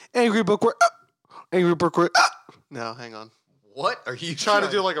Angry Bookworm. Angry Bookworm. No, hang on. What are you Trying to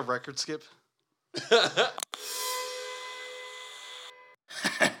do like a record skip?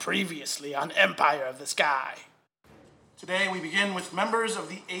 Previously on Empire of the Sky. Today we begin with members of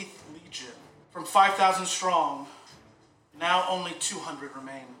the 8th Legion. From 5,000 strong, now only 200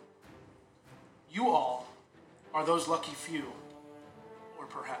 remain. You all are those lucky few, or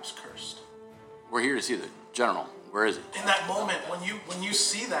perhaps cursed. We're here to see the general. Where is it? In that moment, when you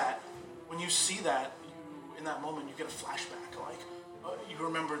see that, in that moment you get a flashback. Like you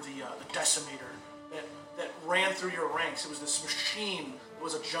remember the decimator that ran through your ranks. It was this machine. It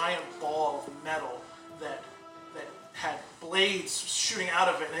was a giant ball of metal that had blades shooting out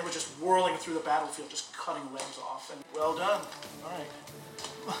of it, and it was just whirling through the battlefield, just cutting legs off. And well done. All right.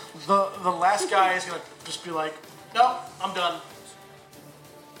 The last guy is gonna just be like, no, I'm done.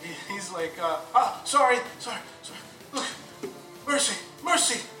 He's like, sorry. Look,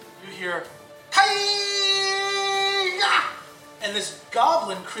 mercy. You hear, hi-ya! And this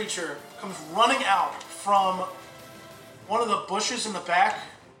goblin creature comes running out from one of the bushes in the back,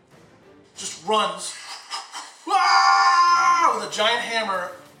 just runs, with a giant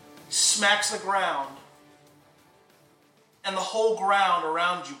hammer, smacks the ground, and the whole ground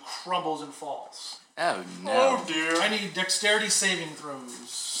around you crumbles and falls. Oh, no. Oh, dear. I need dexterity saving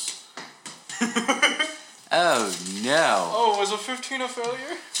throws. Oh, no. Oh, was a 15 a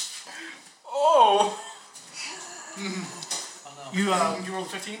failure? Oh. You rolled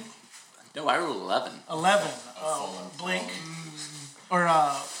 15? No, I rolled 11. 11. Blink. Or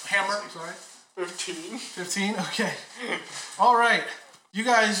hammer, sorry. 15. 15? Okay. All right. You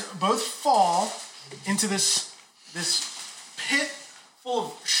guys both fall into this pit full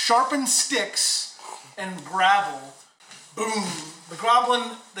of sharpened sticks and gravel. Boom. The goblin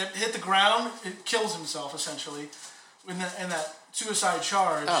that hit the ground, it kills himself, essentially, in that suicide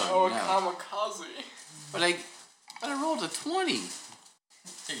charge. Oh, no. a kamikaze. But I rolled a 20.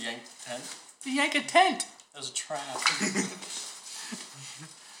 To yank the tent? To yank a tent. That was a trap.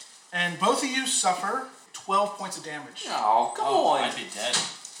 And both of you suffer 12 points of damage. Oh, come on. I'd be dead.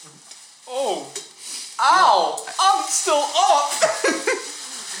 Oh. Ow! I'm still up!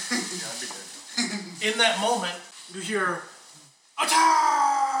 Yeah, I'd be dead. In that moment, you hear,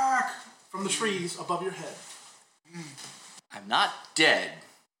 attack! From the trees above your head. I'm not dead.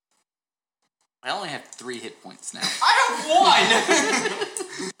 I only have 3 hit points now. I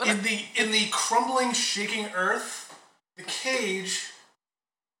have 1! In the crumbling, shaking earth, the cage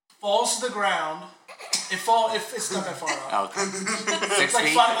falls to the ground. It's not that far up. Okay. 6 It's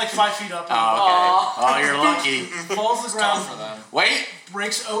feet? like 5 feet up. Oh, okay. Oh, you're lucky. Falls to the ground, For them. Wait.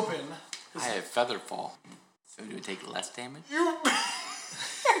 breaks open. I have feather fall. So do it take less damage?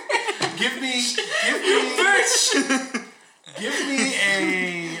 Give me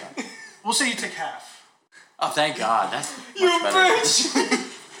a. We'll say you take half. Oh, thank God. That's much You better. bitch!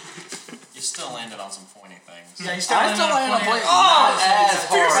 You still landed on some pointy things. Yeah, you still I land still on a land on point. point. Not as It's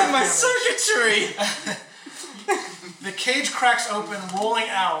piercing hard. my circuitry! The cage cracks open. Rolling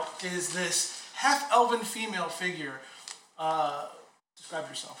out is this half-elven female figure. Describe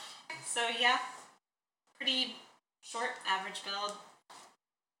yourself. So yeah, pretty short, average build,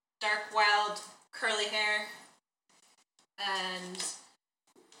 dark, wild, curly hair, and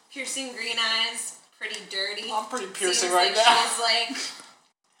piercing green eyes, pretty dirty. I'm pretty piercing Seems right like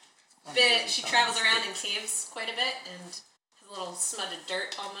now. She travels around in caves quite a bit and has a little smudge of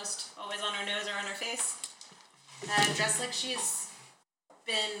dirt almost always on her nose or on her face. Dressed like she's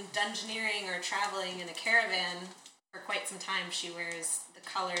been dungeoneering or traveling in a caravan for quite some time. She wears the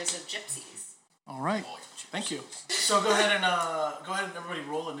colors of gypsies. All right. Thank you. So go ahead and everybody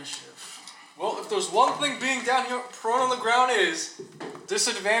roll initiative. Well, if there's one thing being down here prone on the ground is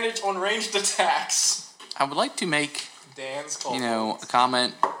disadvantage on ranged attacks. I would like to make, Dan's call. a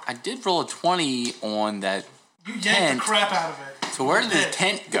comment. I did roll a 20 on that You yanked tent. the crap out of it. So where did the did.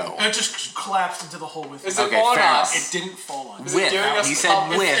 tent go? It just collapsed into the hole with Is you. it Okay, on fair us? It didn't fall on you. Is it giving Whiff. us He the said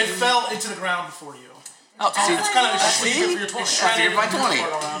top- It whiff. fell into the ground before you. Oh, see, It's kind of see? for your 20. That's here by 20. You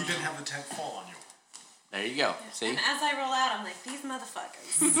didn't have the tent fall on you. There you go. See? And as I roll out, I'm like, these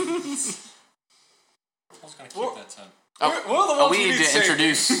motherfuckers. I was gonna keep that tent. We're the ones We who need to saving.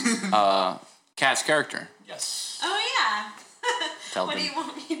 introduce Kat's character. Yes. Oh yeah. Tell What them. do you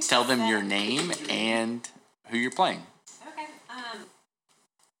want me to Tell them say? your name and who you're playing. Okay.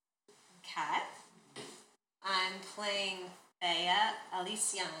 Kat. I'm playing Thea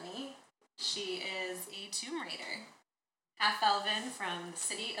Aliciani. She is a Tomb Raider, half-elven from the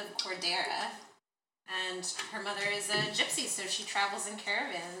city of Cordera, and her mother is a gypsy, so she travels in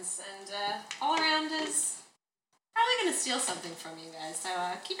caravans, and all around is Probably gonna steal something from you guys, so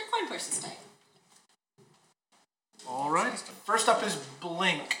keep your coin purses tight. All right. First up is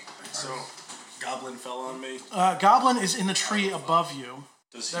Blink. So, Goblin fell on me. Goblin is in the tree above you.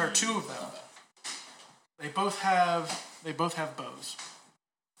 Does There are he- two of them. They both have bows.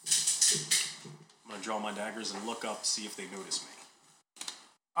 I'm gonna draw my daggers and look up, see if they notice me.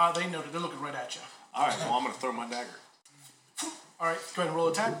 They noted. They're looking right at you. All right, well, I'm gonna throw my dagger. All right. Go ahead and roll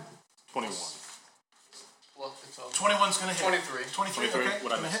attack. 21. Well, it's 21's gonna hit. 23. 23. 23, Okay.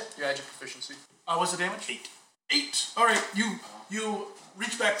 what I Gonna miss? hit. You add your proficiency. What's the damage? 8. 8. All right. You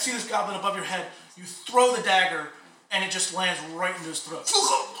reach back, see this goblin above your head. You throw the dagger, and it just lands right into his throat.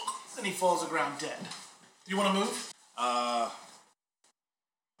 And he falls to the ground dead. Do you want to move? Well,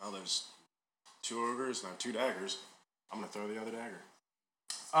 there's 2 ogres and I have 2 daggers. I'm gonna throw the other dagger.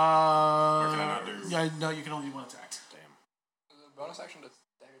 Or can I not do- Yeah, no, you can only do one attack. Damn. Is it a bonus action to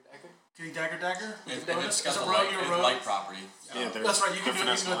dagger? Can you dagger? If Bonus? it's got Is it the rogue? You're rogue? light property. Yeah, there's That's right, you can do it,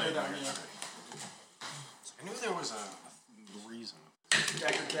 finesse you can do it light. down, yeah. I knew there was a reason.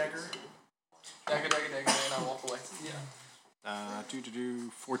 Dagger. Dagger, and I walk away. Yeah.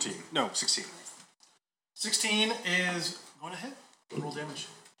 14. No, 16. 16 is going to hit. Roll damage.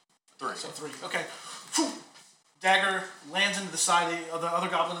 3. So 3. Okay. Phew. Dagger lands into the side of the other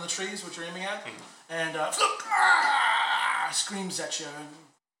goblin in the trees, which you're aiming at, and screams at you and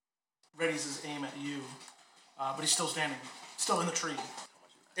readies his aim at you. But he's still standing, still in the tree.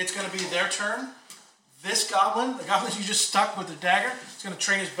 It's going to be their turn. This goblin, the goblin you just stuck with the dagger, is going to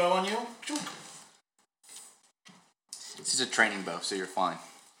train his bow on you. This is a training bow, so you're fine.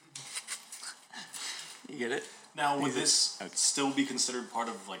 You get it? Now, would this still be considered part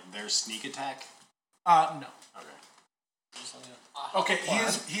of like their sneak attack? No. Okay. Okay,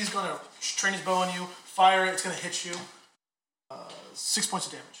 he's going to train his bow on you, fire it, it's going to hit you. 6 points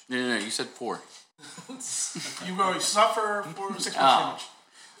of damage. No, you said 4. You go suffer for 6 points of Oh. damage.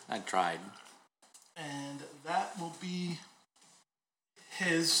 I tried. And that will be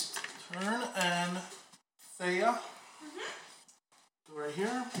his turn. And Thea, go right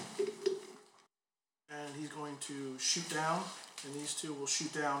here. And he's going to shoot down. And these two will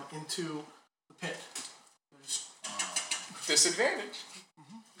shoot down into the pit. There's Disadvantage.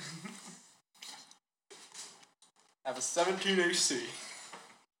 Have a 17 AC.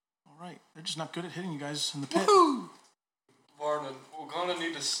 all right. They're just not good at hitting you guys in the pit. Varnon, we're gonna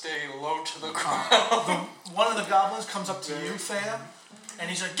need to stay low to the ground. One of the goblins comes up to you, Thea, and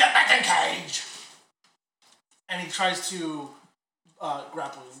he's like, "Get back in cage!" And he tries to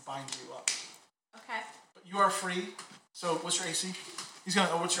grapple you and bind you up. Okay. But you are free. So what's your AC?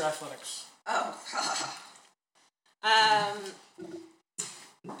 What's your athletics?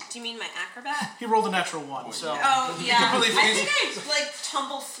 Do you mean my acrobat? He rolled a natural 1, so. Oh, yeah. completely I feasible. think I,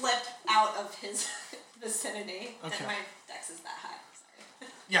 tumble flip out of his vicinity. Okay. And my dex is that high.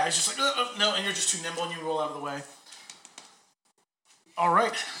 Sorry. Yeah, he's just like, no, and you're just too nimble and you roll out of the way. All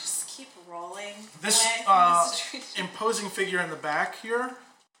right. Just keep rolling. This away from this situation. imposing figure in the back here,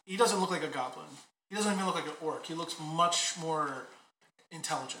 he doesn't look like a goblin. He doesn't even look like an orc. He looks much more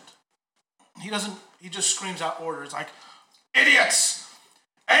intelligent. He just screams out orders like, "Idiots!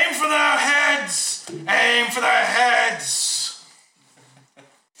 Aim for their heads! Aim for their heads!"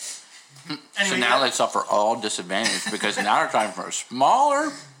 Anyway, So now they suffer all disadvantage because now they're trying for a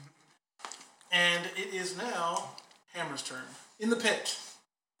smaller. and it is now Hammer's turn. In the pit.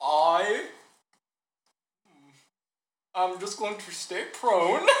 I'm just going to stay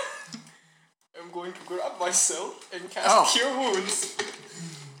prone. I'm going to grab myself and cast Cure Wounds.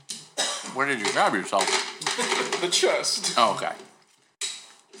 Where did you grab yourself? The chest. Oh, okay.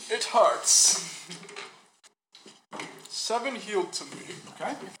 It hurts. 7 healed to me.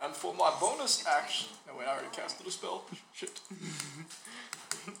 Okay. And for my bonus action... No, wait, I already casted a spell. Shit.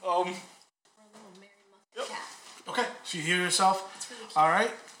 Yep. Okay. So you heal yourself. All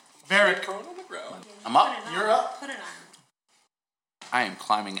right. Barrett, Prone on the ground. I'm up. you're up. Put it on. I am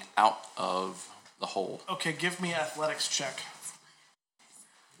climbing out of the hole. Okay, give me athletics check.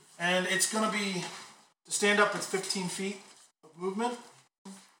 And it's going to be, to stand up, it's 15 feet of movement.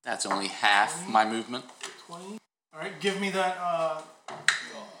 That's only half my movement. 20. All right, give me that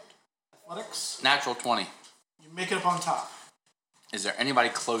athletics. Natural 20. You make it up on top. Is there anybody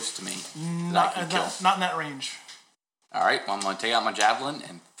close to me that Not, I can kill? not in that range. All right, well, I'm going to take out my javelin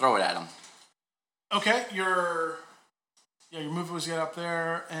and throw it at him. Okay, your move was get up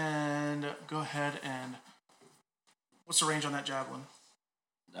there, and go ahead and, what's the range on that javelin?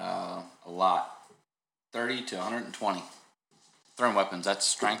 A lot. 30 to 120. Throwing weapons, that's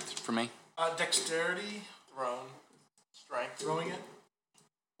strength for me. Dexterity, Thrown. Strength. throwing it.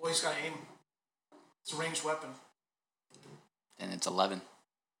 Well, he's got aim. It's a ranged weapon. And it's 11.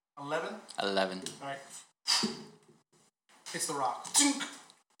 11? 11. Alright. Hits the rock.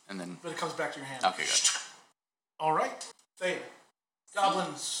 And then... But it comes back to your hand. Okay, good. Alright. Thea.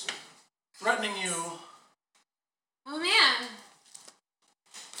 Goblins threatening you. Oh man.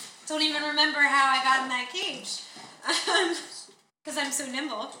 Don't even remember how I got in that cage. Because I'm so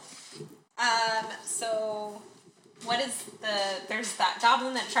nimble. So what is there's that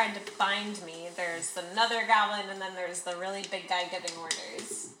goblin that tried to bind me, there's another goblin, and then there's the really big guy giving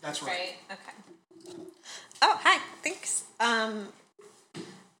orders. That's right. Okay. Oh, hi. Thanks.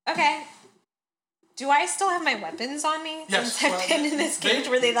 Okay. Do I still have my weapons on me? Yes. Since I've been in this cage,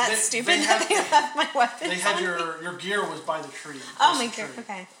 were they that stupid that they left my weapons They had on me? your gear was by the tree. Oh, my gear.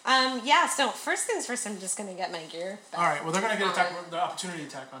 Okay. Yeah, so first things first, I'm just going to get my gear back. Alright, well, they're going to get the opportunity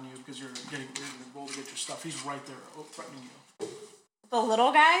attack on you because you're getting ready to roll to get your stuff. He's right there threatening you. The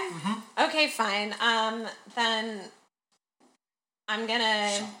little guy? Mm-hmm. Okay, fine. Then I'm going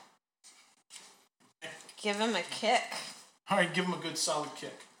to give him a kick. Alright, give him a good solid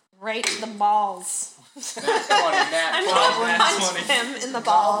kick. Right to the balls. That's funny. I'm going to punch him in the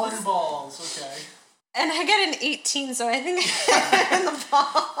balls. Goblin balls, okay. And I get an 18, so I think I hit him in the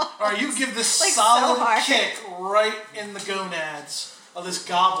balls. Alright, you give this Like, solid so hard. kick right in the gonads of this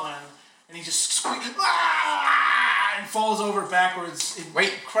goblin, and he just squeaks and falls over backwards in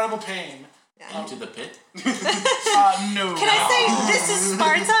incredible pain. Into the pit? No. Can I say this is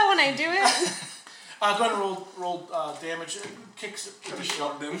Sparta when I do it? Go ahead and roll damage. Kicks. Just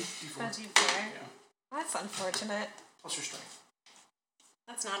shot them. That's That's unfortunate. Plus your strength.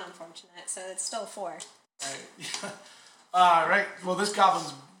 That's not unfortunate, so it's still 4. Alright, well, this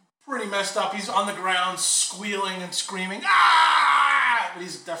goblin's pretty messed up. He's on the ground, squealing and screaming. Ah! But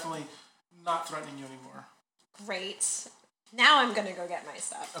he's definitely not threatening you anymore. Great. Now I'm gonna go get my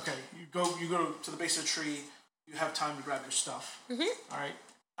stuff. Okay, you go to the base of the tree. You have time to grab your stuff. Mm-hmm. Alright.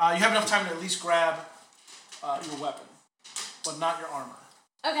 You have enough time to at least grab your weapon, but not your armor.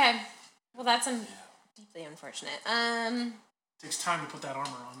 Okay. Well, that's deeply unfortunate. Takes time to put that armor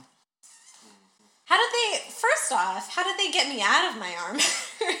on. First off, how did they get me out of my armor?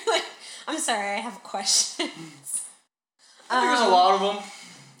 Like, I'm sorry, I have questions. I think there's a lot of them.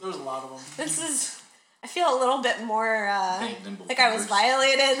 There's a lot of them. I feel a little bit more, nimble like I was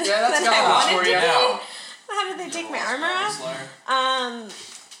violated Yeah, that's than I goblins wanted for to you. be. How did they take my armor off?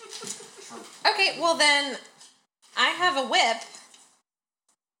 Okay, well then, I have a whip.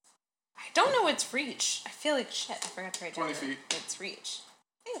 I don't know its reach. I feel like shit. I forgot to write down 20 feet. its reach.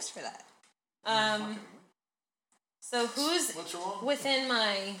 Thanks for that. So who's What's your roll? within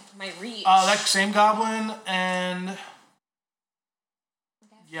my reach? That same goblin and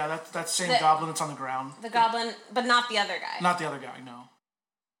yeah, that same goblin that's on the ground. The goblin, but not the other guy. Not the other guy, no.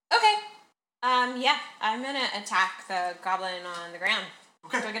 Okay. Yeah, I'm gonna attack the goblin on the ground.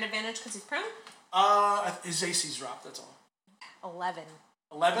 Okay. Do I get advantage because he's prone? His AC's dropped. That's all. 11.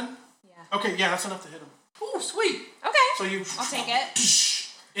 11. Yeah. Okay, yeah, that's enough to hit him. Oh, sweet. Okay. So you. I'll take it.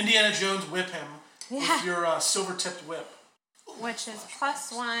 Indiana Jones whip him with Yeah. your silver-tipped whip. Which is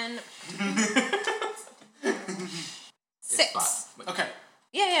 +1. 6. Okay.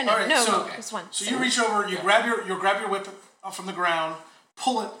 Yeah, no, All right, no, so- it's 1. So you reach over, you grab your whip up from the ground,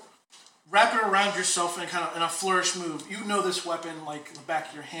 pull it, wrap it around yourself in in a flourish move. You know this weapon like the back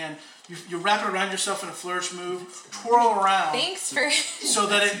of your hand. You wrap it around yourself in a flourish move, twirl around. Thanks for... So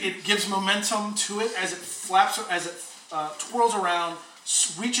that it gives momentum to it as it flaps, as it twirls around,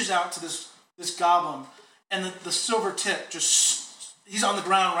 reaches out to this goblin, and the silver tip just, he's on the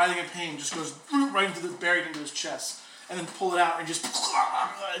ground writhing in pain, just goes right buried into his chest, and then pull it out and just,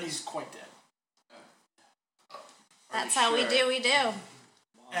 and he's quite dead. That's how we do.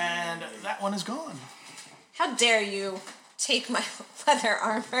 And that one is gone. How dare you take my leather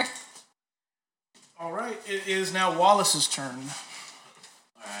armor? All right, it is now Wallace's turn.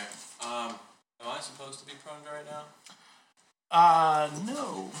 Alright. Am I supposed to be prone right now?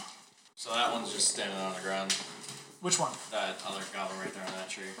 No. So that one's just standing on the ground. Which one? That other goblin right there on that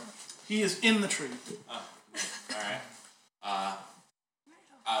tree. He is in the tree. Oh, alright. No,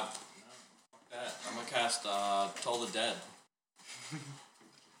 fuck that. I'm gonna cast Toll the Dead.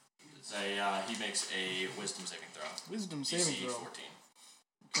 He makes a wisdom saving throw. Wisdom saving DC throw. 14.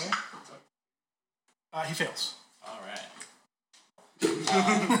 Okay. He fails. Alright.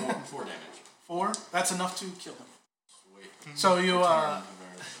 4 damage. 4. That's enough to kill him. Sweet. So you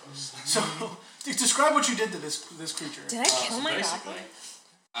So describe what you did to this creature. Did I kill So my basically,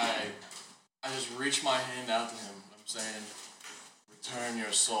 goblin? I just reach my hand out to him. I'm saying, return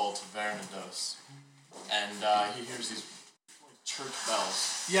your soul to Vernados. And he hears these church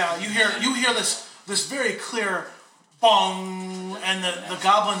bells. Yeah, you hear this very clear bong, and the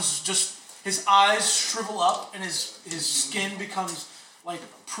goblin's just, his eyes shrivel up and his skin becomes like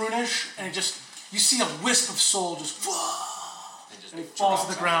prunish, and it just, you see a wisp of soul just, and he falls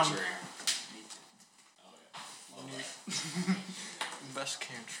to the ground. Best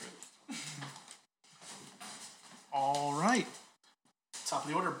cantrip. All right. Top of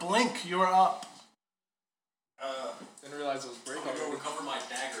the order. Blink, you are up. Didn't realize it was breaking. I'm gonna recover my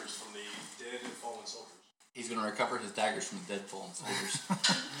daggers from the dead and fallen soldiers. He's gonna recover his daggers from the dead fallen soldiers.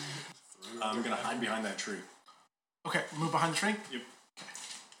 I'm gonna hide behind that tree. Okay, move behind the tree. Yep.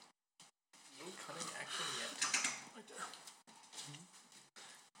 No cutting action yet. Right there.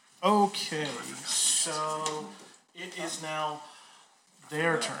 Okay, so it is now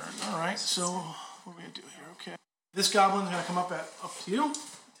their turn. All right, so what are we gonna do here? Okay, this goblin's gonna come up to you,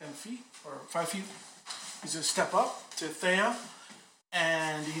 10 feet or 5 feet. He's gonna step up to Thea,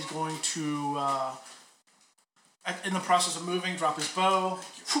 and he's going to, in the process of moving, drop his bow,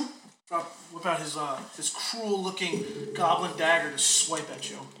 whip out his cruel-looking goblin dagger to swipe at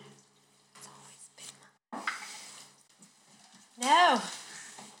you. No.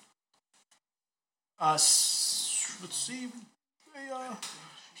 Let's see.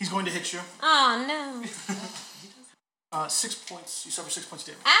 He's going to hit you. Oh no. 6 points. You suffer 6 points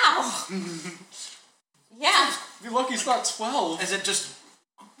of damage. Ow. Yeah. You're lucky it's not 12. As it just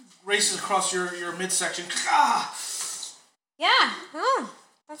races across your midsection. Ah! Yeah. Oh,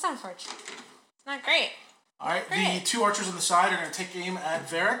 that's unfortunate. Not great. All right. The Great. 2 archers on the side are going to take aim at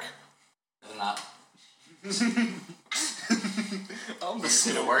Varric. They're not. I'm the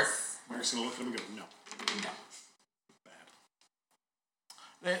Did it work? Mark's gonna look at him and go, no.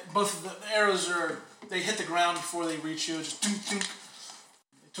 No. Both of the arrows they hit the ground before they reach you. Just dunk, dunk.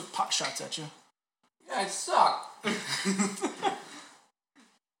 They took pot shots at you. You guys suck.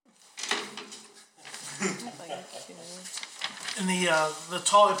 And the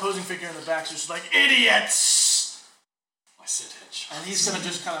tall opposing figure in the back is just like, idiots! I said headshot. And he's gonna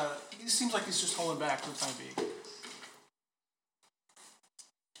just kind of, he seems like he's just holding back for the time being.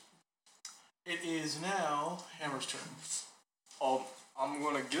 It is now Hammer's turn. Oh, I'm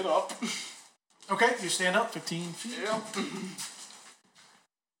gonna get up. Okay, you stand up 15 feet. Yep.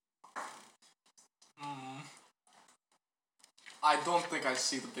 I don't think I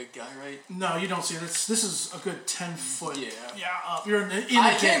see the big guy, right? No, you don't see it. This is a good 10 foot. Yeah. Yeah, up. You're in the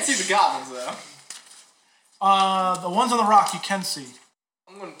I can't ditch. see the goblins though. The ones on the rock you can see.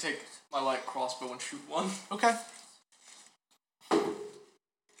 I'm gonna take my light crossbow and shoot one. Okay.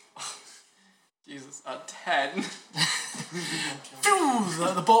 Jesus, a 10. Phew,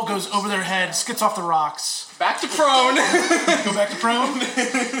 the bolt goes over their head, skids off the rocks. Back to prone. Go back to prone.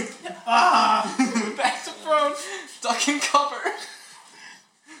 Back to prone. Duck and cover.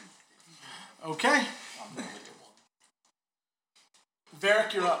 Okay.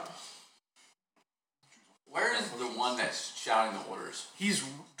 Varric, you're up. Where is the one that's shouting the orders? He's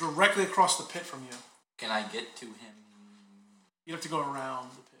directly across the pit from you. Can I get to him? You have to go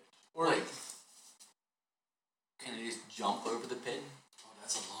around the pit. Or Wait. Can I just jump over the pit? Oh,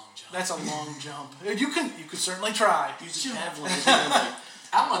 that's a long jump. that's a long jump. You could certainly try. Use a javelin.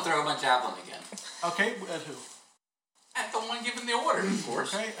 I'm gonna throw my javelin again. Okay, at who? At the one giving the order, of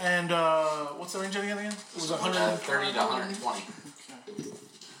course. Okay, and what's the range again? It was 100. 30 to 120.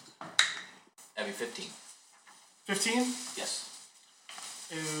 That'd be 15. 15? Yes.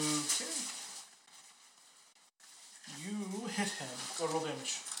 Okay. You hit him. Go roll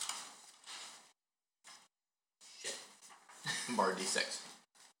damage. Shit. Bar D6.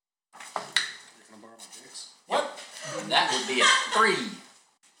 You're gonna borrow my dicks? What? That would be a 3.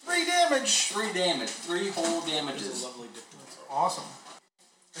 3 damage. 3 damage. 3 whole damages. Lovely difference. Awesome.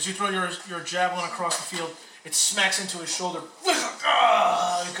 As you throw your javelin across the field, it smacks into his shoulder.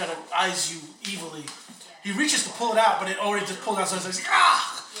 It kind of eyes you evilly. He reaches to pull it out, but it already just pulled out, so it's like,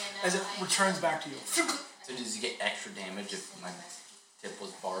 as it returns back to you. So does he get extra damage if my tip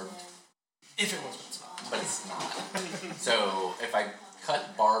was barbed? If it was. But it's not. So if I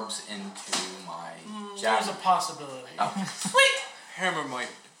cut barbs into my There's a javelin. possibility. Sweet. Hammer might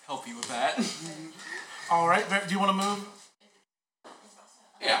help you with that. All right, do you want to move?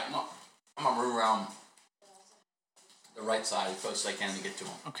 Yeah, no, I'm gonna move around the right side as close as I can to get to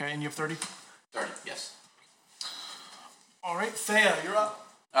him. Okay, and you have 30? 30, yes. All right, Thea, you're up.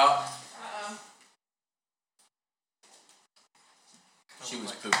 Oh. She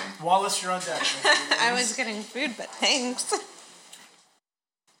was pooping. Wallace, you're on deck. I was getting food, but thanks.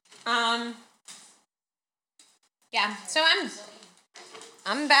 Yeah, so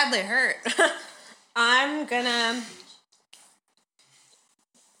I'm badly hurt. I'm gonna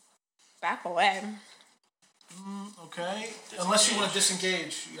back away. Okay. Unless you want to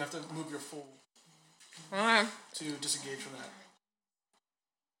disengage, you have to move your full Alright. to disengage from that.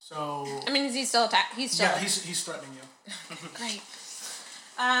 So. I mean, is he still attack? He's still. Yeah, he's threatening you. Great.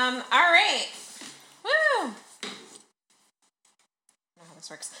 Alright. Woo! I don't know how this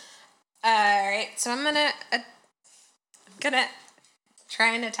works. Alright, so I'm gonna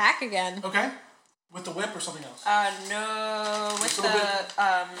try and attack again. Okay. With the whip or something else? No, with It's a little bit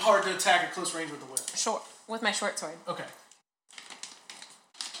hard to attack at close range with the whip. with my short sword. Okay.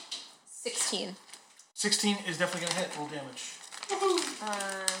 16. 16 is definitely gonna hit. Roll damage.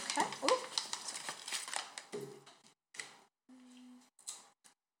 Okay. Ooh.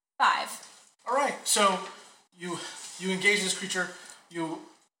 5. All right. So you engage this creature. You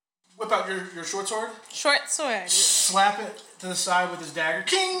whip out your short sword, Short sword. slap it to the side with his dagger,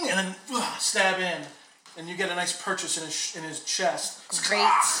 king, and then stab in, and you get a nice purchase in his chest. Great.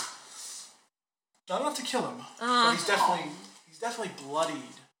 Not enough to kill him, but he's definitely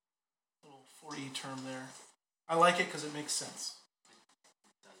bloodied. Little 4E term there. I like it because it makes sense.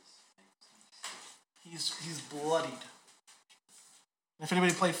 He's bloodied. And if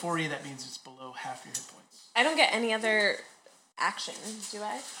anybody played 4E, that means it's below half your hit points. I don't get any other action, do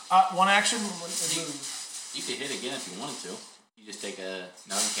I? One action, one move. You could hit again if you wanted to. You just take a...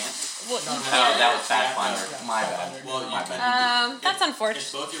 No, you can't? Well, No, you no, can't. That was Pathfinder. Yeah, My Pathfinder. bad. Well, you My can. bad. That's If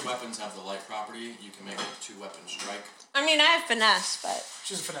unfortunate. both your weapons have the light property, you can make a 2-weapon strike. I mean, I have finesse, but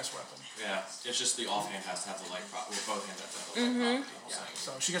She's a finesse weapon. Yeah, it's just the offhand has to have the light property. Well, both hands have to have the light property. I'm saying.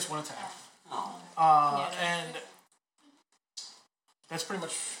 So she gets one attack. Oh. And that's pretty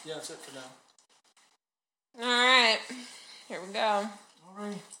much, that's it for now. alright. Here we go.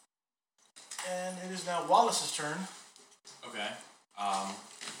 Alright. And it is now Wallace's turn. Okay. I'm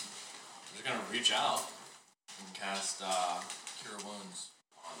just gonna reach out and cast Cure Wounds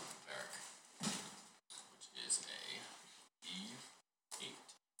on Varric, which is a E8.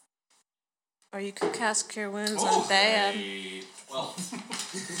 Or you could cast Cure Wounds on Thea. A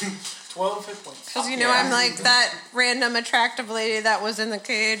 12. 12 hit points. Because you know I'm like that random attractive lady that was in the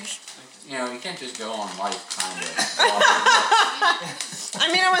cage. You know, you can't just go on life kind of. I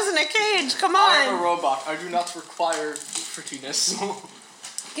mean, I was in a cage. Come I'm a on. robot. I do not require prettiness.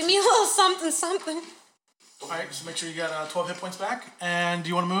 Give me a little something, something. Alright, so make sure you got 12 hit points back. And do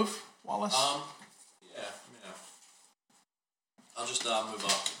you want to move, Wallace? Yeah. I'll just move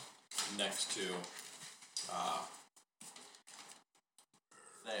up next to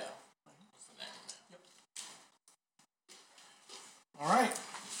Thea. What's the name? Alright.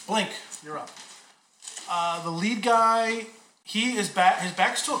 Blink, you're up. The lead guy, his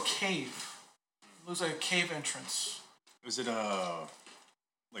back's to a cave. It looks like a cave entrance. Is it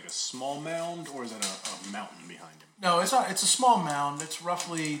like a small mound, or is it a mountain behind him? No, it's not. It's a small mound. It's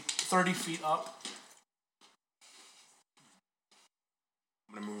roughly 30 feet up.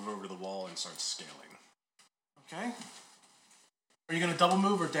 I'm gonna move over to the wall and start scaling. Okay. Are you going to double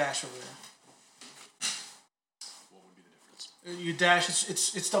move or dash over there? What would be the difference? You dash,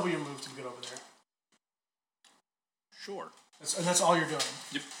 it's double your move to get over there. Sure. And that's all you're doing.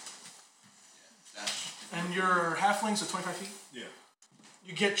 Yep. And your halflings, so 25 feet? Yeah.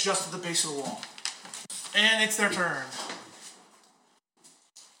 You get just at the base of the wall. And it's their turn.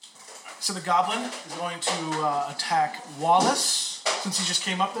 So the goblin is going to attack Wallace, since he just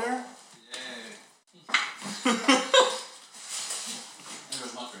came up there.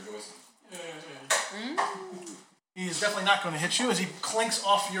 He is definitely not going to hit you as he clinks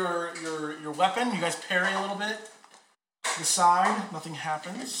off your weapon. You guys parry a little bit to the side. Nothing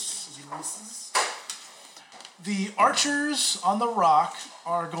happens as he misses. The archers on the rock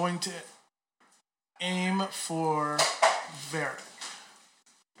are going to aim for Varric.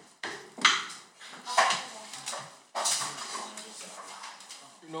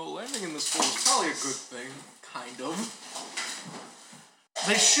 You know, landing in this hole is probably a good thing. Kind of.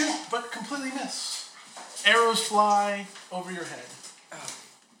 They shoot, but completely miss. Arrows fly over your head.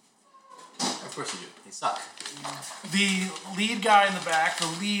 Of course you do. They suck. The lead guy in the back, the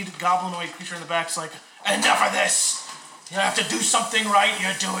lead goblinoid creature in the back is like, enough of this! You have to do something right,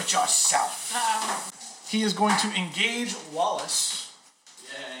 you do it yourself. He is going to engage Wallace.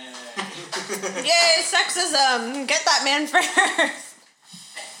 Yay, sexism! Get that man first!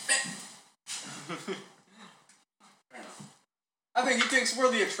 I think he thinks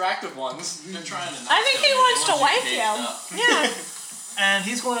we're the attractive ones. They're trying to. I think he wants to wife you. Yeah. And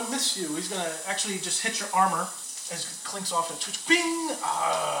he's going to miss you. He's going to actually just hit your armor as it clinks off and twitch. Bing!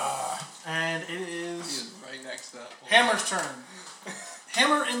 And it is He's right next to that hole. Hammer's turn.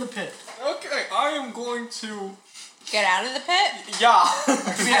 Hammer in the pit. Okay, I am going to. Get out of the pit? Yeah.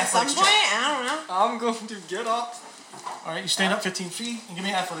 Give me an At some athletics point? check. I don't know. I'm going to get up All right, you stand up 15 feet and give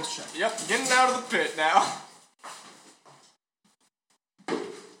me an athletics check. Yep, getting out of the pit now.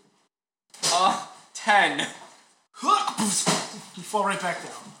 10. You fall right back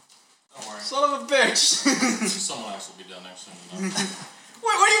down. Don't worry. Son of a bitch. Someone else will be down there soon enough. Wait,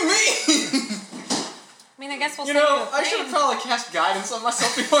 what do you mean? I mean, I guess we'll You say know, you're I should have afraid. probably cast guidance on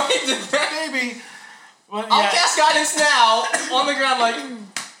myself before I did that. Maybe. Well, I'll yeah, cast guidance now on the ground, like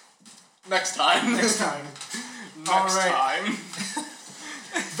next time. next time. Next All right. time.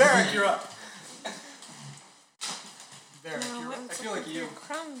 Varric, you're up. Varric, No, you're up. what's I feel up like with you. your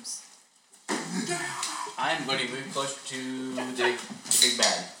crumbs. I'm going to move closer to the big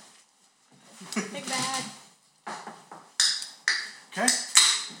bad. Big bad. Okay.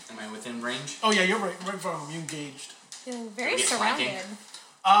 Am I within range? Oh yeah, you're right in front of him. You engaged. Feeling very we get surrounded.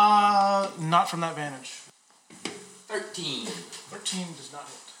 flanking? Not from that vantage. 13. 13 does not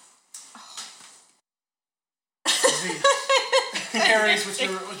hit. Parries with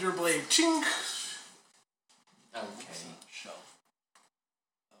your blade. Chink. Okay.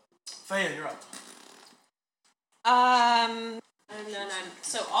 Thea, you're up.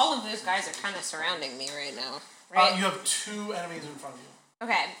 So all of those guys are kind of surrounding me right now, right? You have 2 enemies in front of you.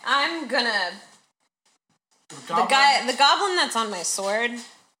 Okay, I'm gonna The the goblin that's on my sword.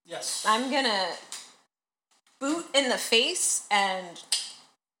 Yes. I'm gonna boot in the face and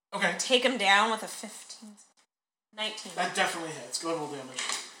Okay. take him down with a 15, 19, That definitely hits. Go ahead and roll damage.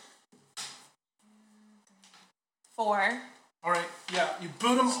 4. All right. Yeah. You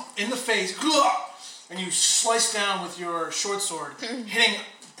boot him in the face, and you slice down with your short sword,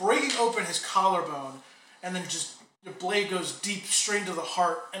 breaking open his collarbone, and then just your blade goes deep straight into the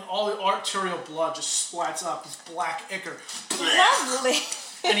heart, and all the arterial blood just splats up. This black ichor, Lovely.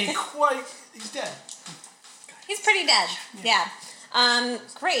 and he's dead. He's pretty dead. Yeah.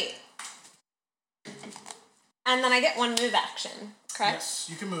 Great. And then I get 1 move action, correct? Yes,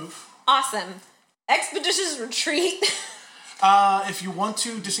 you can move. Awesome. Expeditious retreat. If you want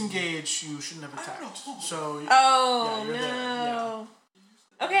to disengage, you shouldn't have attacked. So. Oh, you're no.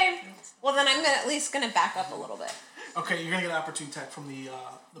 there, Okay. Well, then I'm at least going to back up a little bit. Okay, you're gonna get an opportune attack from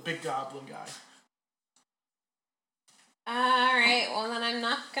the big goblin guy. Alright, well then I'm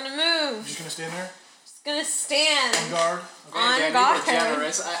not going to You're move. just gonna stand there Just going to stand. on guard. Okay. On Dan, guard. you were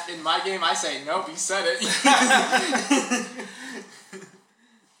generous. In my game, I say nope. You said it.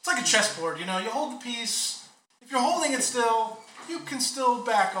 It's like a chessboard, you know. You hold the piece. If you're holding it still, you can still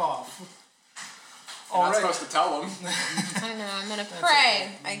back off. You're All not right. supposed to tell them. I know, I'm going to pray,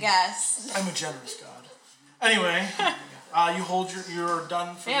 I guess. I'm a generous god. Anyway, you hold you're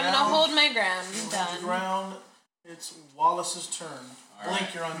done for Yeah, I'm now. going to hold my ground. I'm Hold done. your ground. It's Wallace's turn.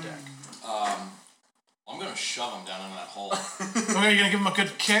 Blink, you're on deck. I'm gonna shove him down in that hole. Okay, you're gonna give him a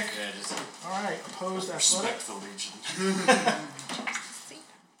good kick. Yeah, just All right, opposed respect athletic. the Legion.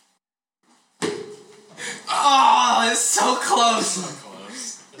 Oh, it's so close. So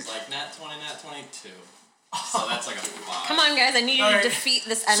close. It's like nat 20, nat 22. So that's like a 5. Come on, guys, I need you All to right. defeat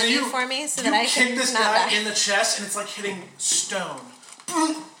this enemy you- for me so You that I kick can this not guy die. in the chest, and it's like hitting stone.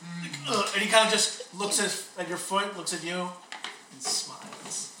 And he kind of just looks at your foot, looks at you, and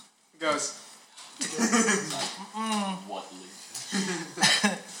smiles. He goes. What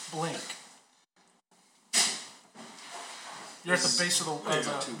Legion? Blink. You're at the base of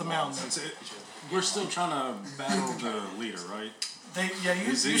the mountain. We're still trying to battle the leader, right? You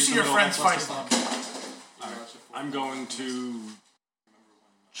Is he see your still friends got fighting plus them. I'm going to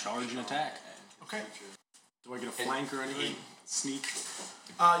charge and attack. Okay. Do I get a flank or anything? Sneak?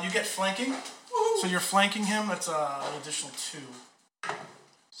 You get flanking. So you're flanking him. That's an additional 2.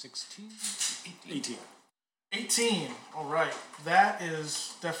 16? 18. 18. All right. That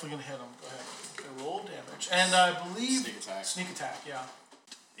is definitely going to hit him. Go ahead. Okay, roll damage. And I believe... Sneak attack. Sneak attack, yeah.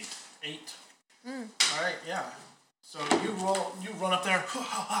 8. All right, yeah. So you run up there,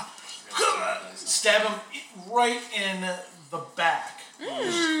 stab him right in the back.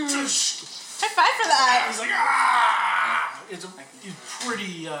 High five for that. He's like, ah! He's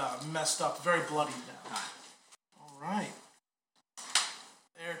pretty messed up, very bloody now. All right.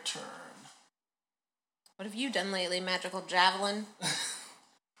 Their turn. What have you done lately, Magical Javelin?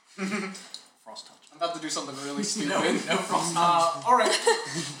 Frost touch. I'm about to do something really stupid. No frost. All right.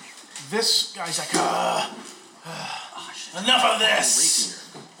 This guy's like, enough of this.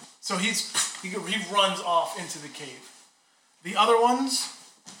 So he runs off into the cave. The other ones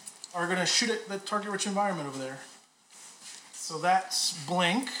are gonna shoot at the target-rich environment over there. So that's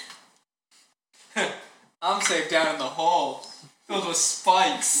Blink. I'm safe down in the hole, filled with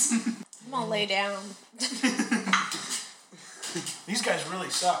spikes. I'm gonna lay down. These guys really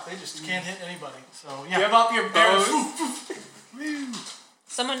suck. They just can't hit anybody. So yeah. Give up your bows.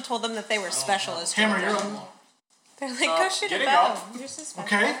 Someone told them that they were special as Hammer, children. you're up. They're like, go shoot a getting bow. up. You're so special.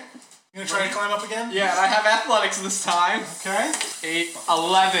 Okay. You gonna try to climb up again? Yeah, and I have athletics this time. Okay. 8,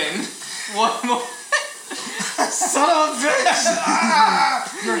 11. One more. Son of a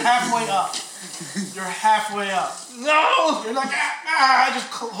bitch! You're halfway up. You're halfway up. No! You're like just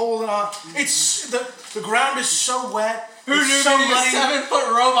hold on. It's the ground is so wet. Who It's knew so being a muddy. 7-foot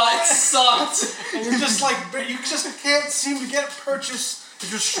robot sucked? And you're just like you just can't seem to get purchase if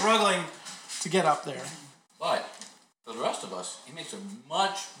you're struggling to get up there. But for the rest of us, he makes a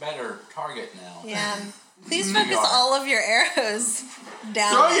much better target now. Yeah. Please focus all of your arrows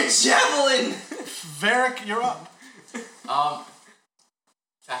down. Throw your javelin! Varric, you're up.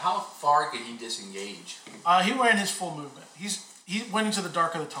 So how far can he disengage? He ran his full movement. He went into the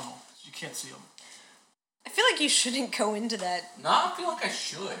dark of the tunnel. You can't see him. I feel like you shouldn't go into that. No, I feel like I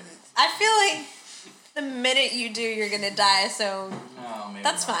should. I feel like the minute you do, you're gonna die, so No, maybe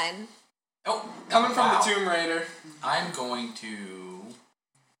that's not. fine. Oh, Coming from wow. the Tomb Raider. I'm going to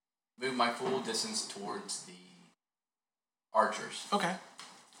move my full distance towards the archers. Okay.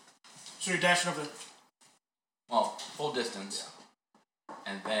 So you're dashing up there. Well, full distance.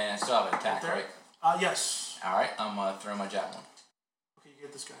 And then I still have an attack, There? right? Yes. Alright, I'm going to throw my javelin. Okay, you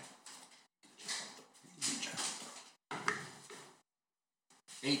get this guy.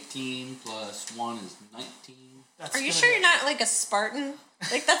 18 plus 1 is 19. That's Are you gonna sure hit. you're not like a Spartan?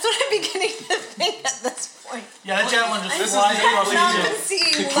 Like, that's what I'm beginning to think at this point. Yeah, that javelin just This is flies the across I've the not field. been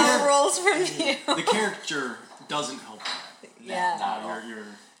seeing low rolls from you. The character doesn't help that. Yeah. Not at all. You're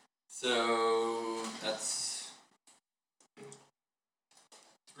So that's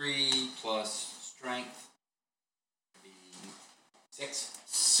 3 plus strength. 6.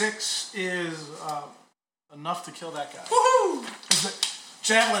 6 is enough to kill that guy. Woohoo! The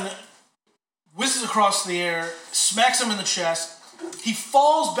javelin whizzes across the air, smacks him in the chest. He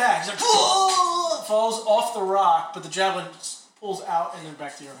falls back. He's like, "Whoa!" Falls off the rock, but the javelin pulls out and then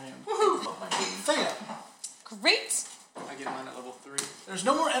back to your hand. Thea, Great. I get mine at level 3. there's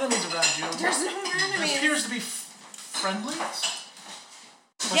no more enemies around you. There's no more There enemies. appears to be friendly.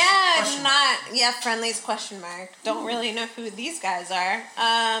 Yeah, not friendlies question mark. Don't really know who these guys are.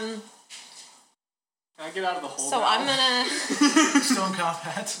 Can I get out of the hole So now? I'm gonna Still in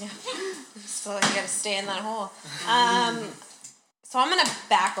combat. still you gotta stay in that hole. So I'm gonna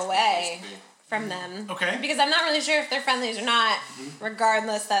back away from them. Okay. Because I'm not really sure if they're friendlies or not,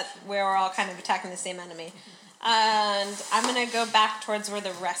 regardless that we're all kind of attacking the same enemy. And I'm gonna go back towards where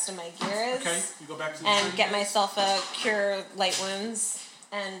the rest of my gear is. Okay, you go back to the And tree. get myself a cure light wounds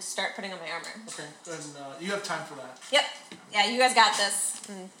and start putting on my armor. Okay, good. And you have time for that. Yep. Yeah, you guys got this.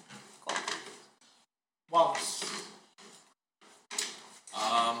 Cool. Wallace.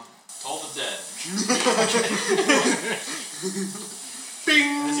 Toll the dead. Bing!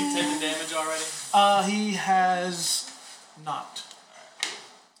 Has he taken damage already? He has not.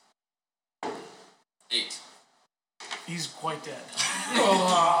 8. He's quite dead.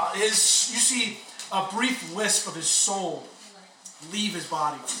 You see a brief wisp of his soul leave his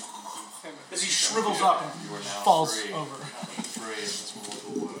body as he shrivels up and falls free. over. Free in this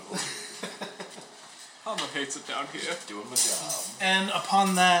mortal world. Hama hates it down here. Doing my job. And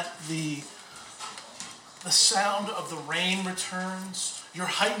upon that, the sound of the rain returns. Your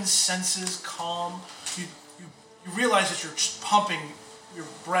heightened senses calm. You realize that you're just pumping. Your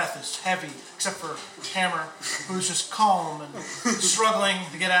breath is heavy, except for Hammer, who's just calm and struggling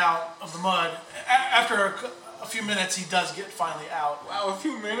to get out of the mud. After a few minutes, he does get finally out. Wow, a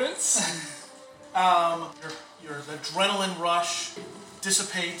few minutes? Your adrenaline rush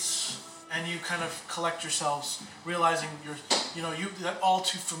dissipates, and you kind of collect yourselves, realizing that all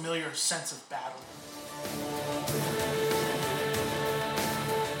too familiar sense of battle.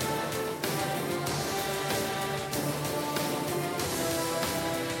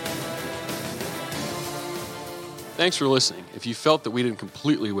 Thanks for listening. If you felt that we didn't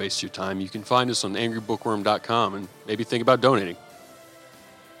completely waste your time, you can find us on angrybookworm.com and maybe think about donating.